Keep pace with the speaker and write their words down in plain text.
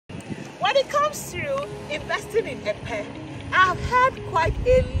comes to investing in Epe, I've heard quite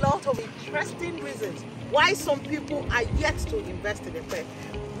a lot of interesting reasons why some people are yet to invest in Epe.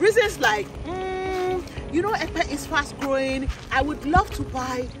 Reasons like, you know, Epe is fast growing. I would love to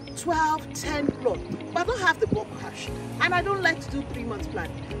buy 12, 10 plot, but I don't have the bulk cash, and I don't like to do 3 months plan.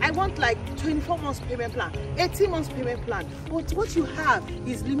 I want like 24 months payment plan, 18 months payment plan. But what you have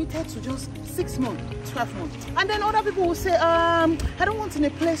is limited to just 6 months, 12 months. And then other people will say, I don't want it in a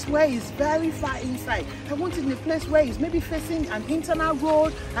place where it's very far inside. I want it in a place where it's maybe facing an internal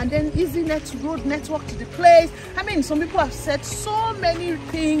road and then easy road network to the place. I mean, some people have said so many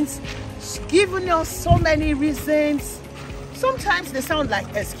things, given us so many reasons. Sometimes they sound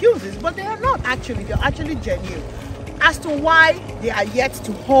like excuses, but they are not actually. They're actually genuine as to why they are yet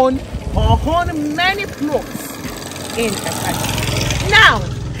to own many plots in Epe. Now,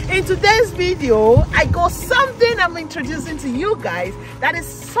 in today's video, I got something I'm introducing to you guys that is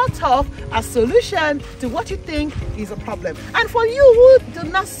sort of a solution to what you think is a problem. And for you who do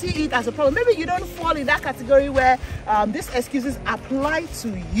not see it as a problem, maybe you don't fall in that category where these excuses apply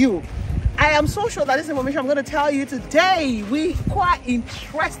to you, I am so sure that this information I'm going to tell you today will quite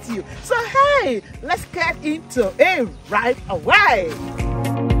interest you. So hey, let's get into it right away.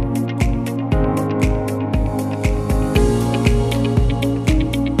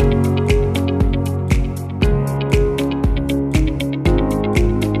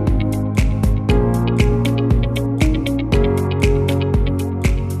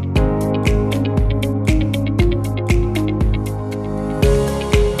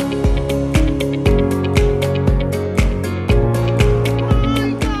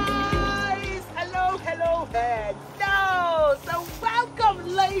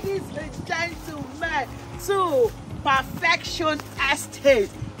 To Perfection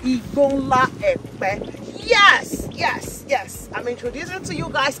Estate Igbonla Epe. Yes, I'm introducing to you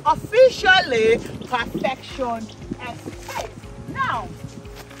guys officially Perfection Estate. Now,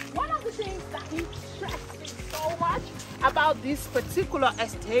 one of the things that interests me so much about this particular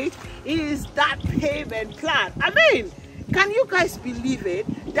estate is that payment plan. I mean, can you guys believe it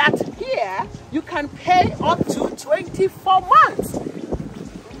that here you can pay up to 24 months?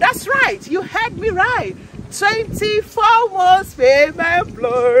 That's right, you heard me right. 24 months payment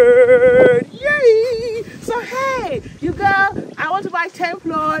plan. Yay! So hey, you girl, I want to buy 10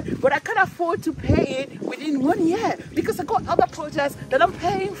 plot, but I can't afford to pay it within 1 year because I got other projects that I'm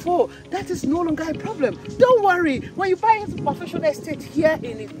paying for. That is no longer a problem. Don't worry, when you buy into Perfection Estate here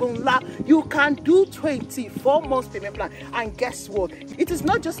in Igbonla, you can do 24 months payment plan. And guess what? It is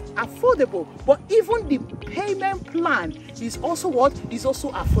not just affordable, but even the payment plan is also what? Is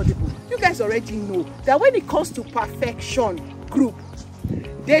also affordable. You guys already know that when it comes to Perfection Group,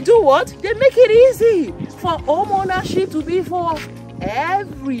 they do what? They make it easy for home ownership to be for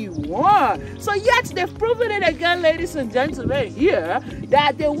everyone. So yet they've proven it again, ladies and gentlemen, here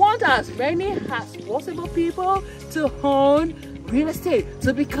that they want as many as possible people to own real estate,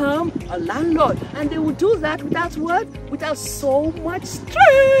 to become a landlord, and they will do that without what? Without so much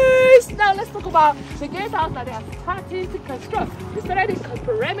stress. Now let's talk about the gatehouse that they are starting to construct. They started the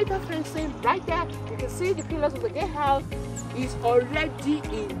perimeter fencing right there. You can see the pillars of the gatehouse is already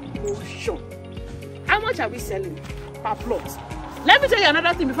in motion. How much are we selling per plot? Let me tell you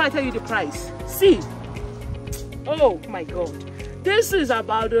another thing before I tell you the price. See, oh my God, this is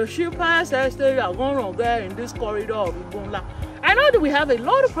about the cheapest estate you're going to get in this corridor of Igbonla. I know that we have a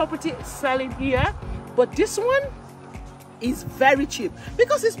lot of property selling here, but this one is very cheap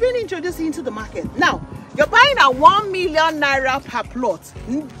because it's been introduced into the market. Now, you're buying a 1 million naira per plot.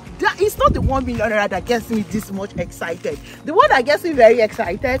 It's not the 1 million naira that gets me this much excited. The one that gets me very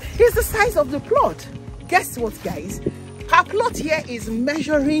excited is the size of the plot. Guess what, guys? Her plot here is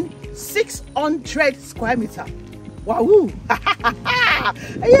measuring 600 square meters. Wow!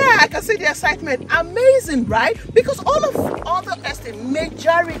 Yeah, I can see the excitement. Amazing, right? Because all of other estate,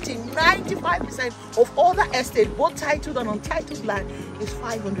 majority, 95% of all the estate, both titled and untitled land, is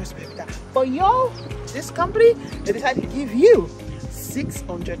 500 square meters. But yo, this company, they decided to give you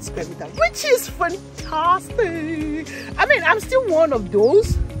 600 square meters, which is fantastic. I mean, I'm still one of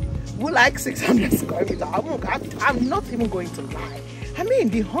those who like 600 square meters. I'm not even going to lie. I mean,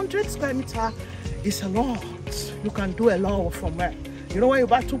 the 100 square meter is a lot. You can do a lot from there. You know, when you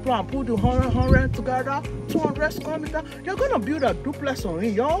buy 2 plots and put the 100 together, 200 square meters, you're gonna build a duplex on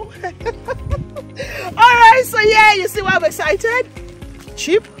it, yo. Alright, so yeah, you see why I'm excited?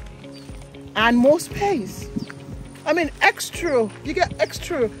 Cheap and more space. I mean, extra, you get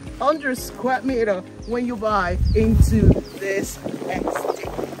extra 100 square meter when you buy into this estate.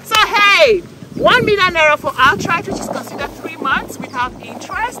 So hey, 1 million naira for outright, which is considered 3 months months without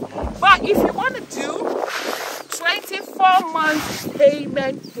interest. But if you want to do 24 months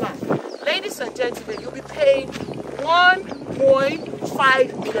payment plan, ladies and gentlemen, you'll be paying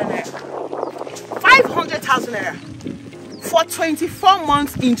 1.5 million naira, 500,000 naira for 24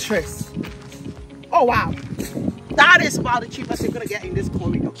 months interest. Oh wow, that is about the cheapest you're gonna get in this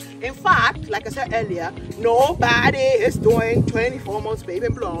corridor. In fact, like I said earlier, nobody is doing 24 months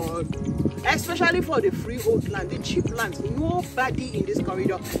payment plan, especially for the freehold land, the cheap lands. Nobody in this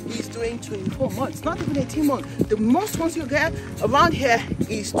corridor is doing 24 months, not even 18 months. The most ones you get around here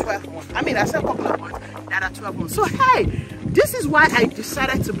is 12 months. I mean, I said a couple of months that are 12 months. So hey, this is why I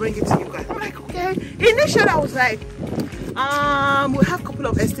decided to bring it to you guys. I'm like, okay. Initially I was like, we have a couple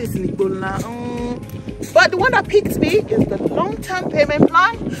of estates in Igbonla, but the one that picked me is the long-term payment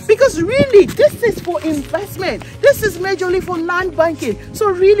plan, because really this is for investment. This is majorly for land banking. So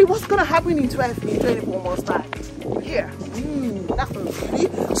really, what's gonna happen in 24 months time? Here, that's really.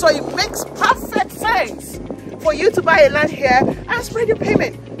 So it makes perfect sense for you to buy a land here and spread your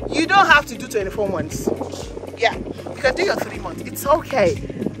payment. You don't have to do 24 months. Yeah, you can do your 3 months. It's okay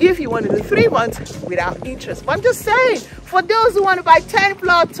if you want to do 3 months without interest. But I'm just saying, for those who want to buy 10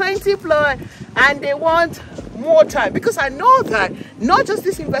 plot, 20 plot, and they want more time, because I know that not just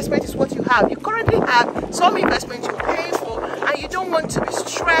this investment is what you have. You currently have some investment you're paying for, and you don't want to be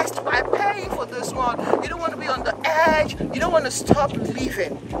stressed by paying for this one. You don't want to be on the edge. You don't want to stop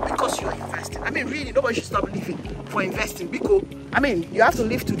living because you're investing. I mean, really, nobody should stop living for investing, because I mean, you have to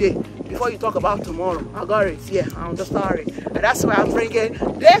live today before you talk about tomorrow. I got it. Yeah, I'm the story. And that's why I'm bringing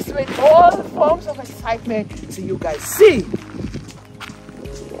this with all forms of excitement to you guys. See,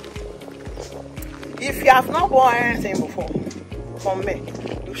 if you have not bought anything before from me,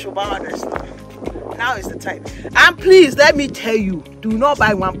 you should buy this now. Now is the time. And please, let me tell you, do not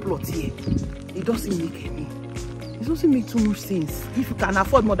buy one plot here. It doesn't make any. It doesn't make too much sense. If you can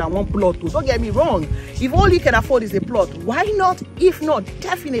afford more than one plot, don't get me wrong. If all you can afford is a plot, why not? If not,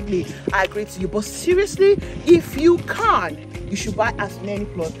 definitely I agree to you. But seriously, if you can, you should buy as many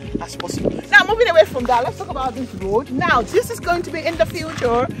plots as possible. Now, moving away from that, let's talk about this road. Now, this is going to be in the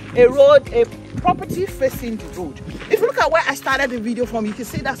future a road, a property facing the road. If you look at where I started the video from, you can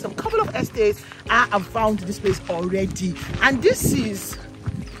see that some couple of estates are around this place already, and this is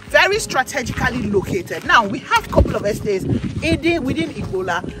very strategically located. Now, we have a couple of estates within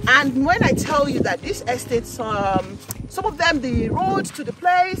Igbonla, and when I tell you that these estates, some of them, the road to the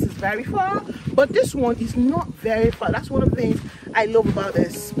place is very far, but this one is not very far. That's one of the things I love about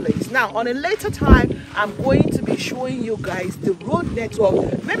this place. Now, on a later time, I'm going to be showing you guys the road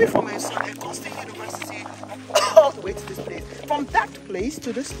network, maybe from a Coastal University all the way to this place. From that place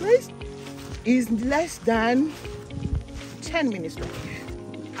to this place is less than 10 minutes drive.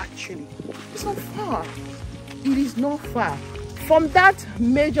 Actually, it's not far. It is not far. From that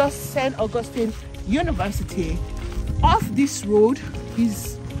major St. Augustine University, off this road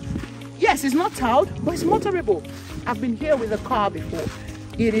is, yes, it's not towed, but it's motorable. I've been here with a car before.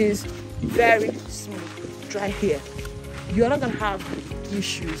 It is very smooth. Drive here. You're not gonna have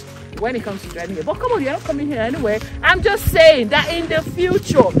issues when it comes to driving here. But come on, you're not coming here anyway. I'm just saying that in the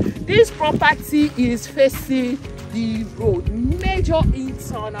future, this property is facing the road, major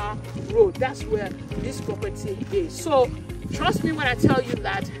internal road. That's where this property is. So trust me when I tell you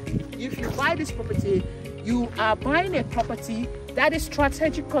that if you buy this property, you are buying a property that is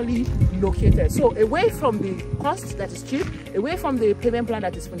strategically located. So away from the cost that is cheap, away from the payment plan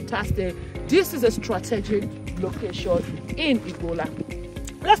that is fantastic, this is a strategic location in Igbonla.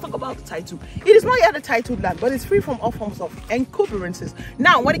 Let's talk about the title. It is not yet a titled land, but it's free from all forms of encumbrances.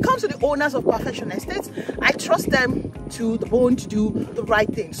 Now, when it comes to the owners of Perfection Estates, I trust them to the bone to do the right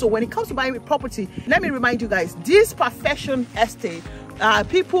thing. So when it comes to buying a property, let me remind you guys, this Perfection Estate,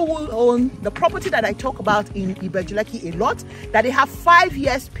 people will own the property that I talk about in Igbonla a lot, that they have 5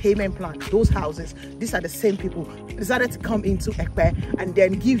 years payment plan. Those houses, these are the same people who decided to come into Epe and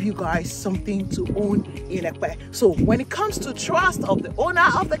then give you guys something to own in Epe. So when it comes to trust of the owner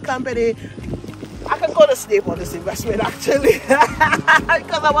of the company, I can go to sleep on this investment actually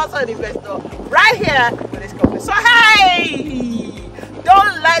because I'm also an investor right here with this company. So hey,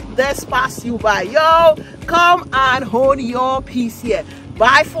 don't let this pass you by. Yo, come and hold your peace here.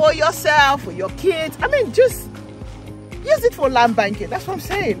 Buy for yourself, for your kids. I mean, just use it for land banking. That's what I'm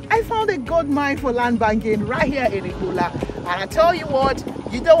saying. I found a good mine for land banking right here in Igbonla. And I tell you what,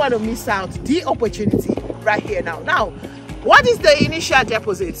 you don't want to miss out the opportunity right here now. Now, what is the initial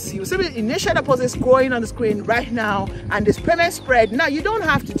deposits? You see the initial deposits going on the screen right now, and this payment spread. Now, you don't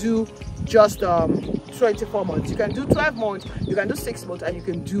have to do just 2 24 months. You can do 12 months, you can do 6 months, and you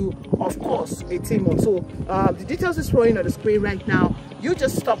can do, of course, 18 months. So the details is showing on the screen right now. You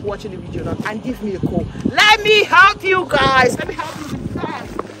just stop watching the video now and give me a call. Let me help you guys. Let me help you with that.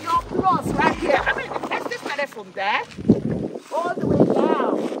 Your plus right here. I mean, let's just start it from there all the way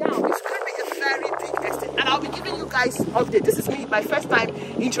down. It's going to be a very big estate, and I'll be giving you guys update. This is me, my first time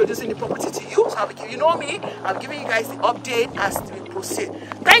introducing the property to you. So I'll be giving, you know me, I'm giving you guys the update as we proceed.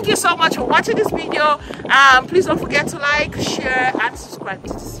 Thank you so much for watching this video. Please don't forget to like, share, and subscribe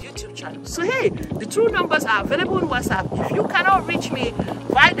to this YouTube channel. So hey, the true numbers are available on WhatsApp. If you cannot reach me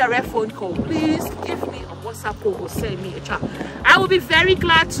via direct phone call, please give me a WhatsApp call or send me a chat. I will be very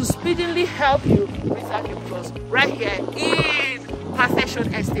glad to speedily help you reserve your plus right here in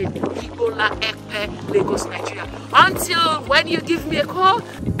Perfection Estate Igbonla Epe, Lagos, Nigeria. Until when you give me a call,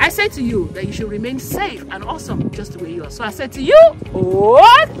 I say to you that you should remain safe and awesome just the way you are. So I said to you,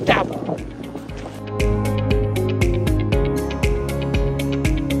 oh, double.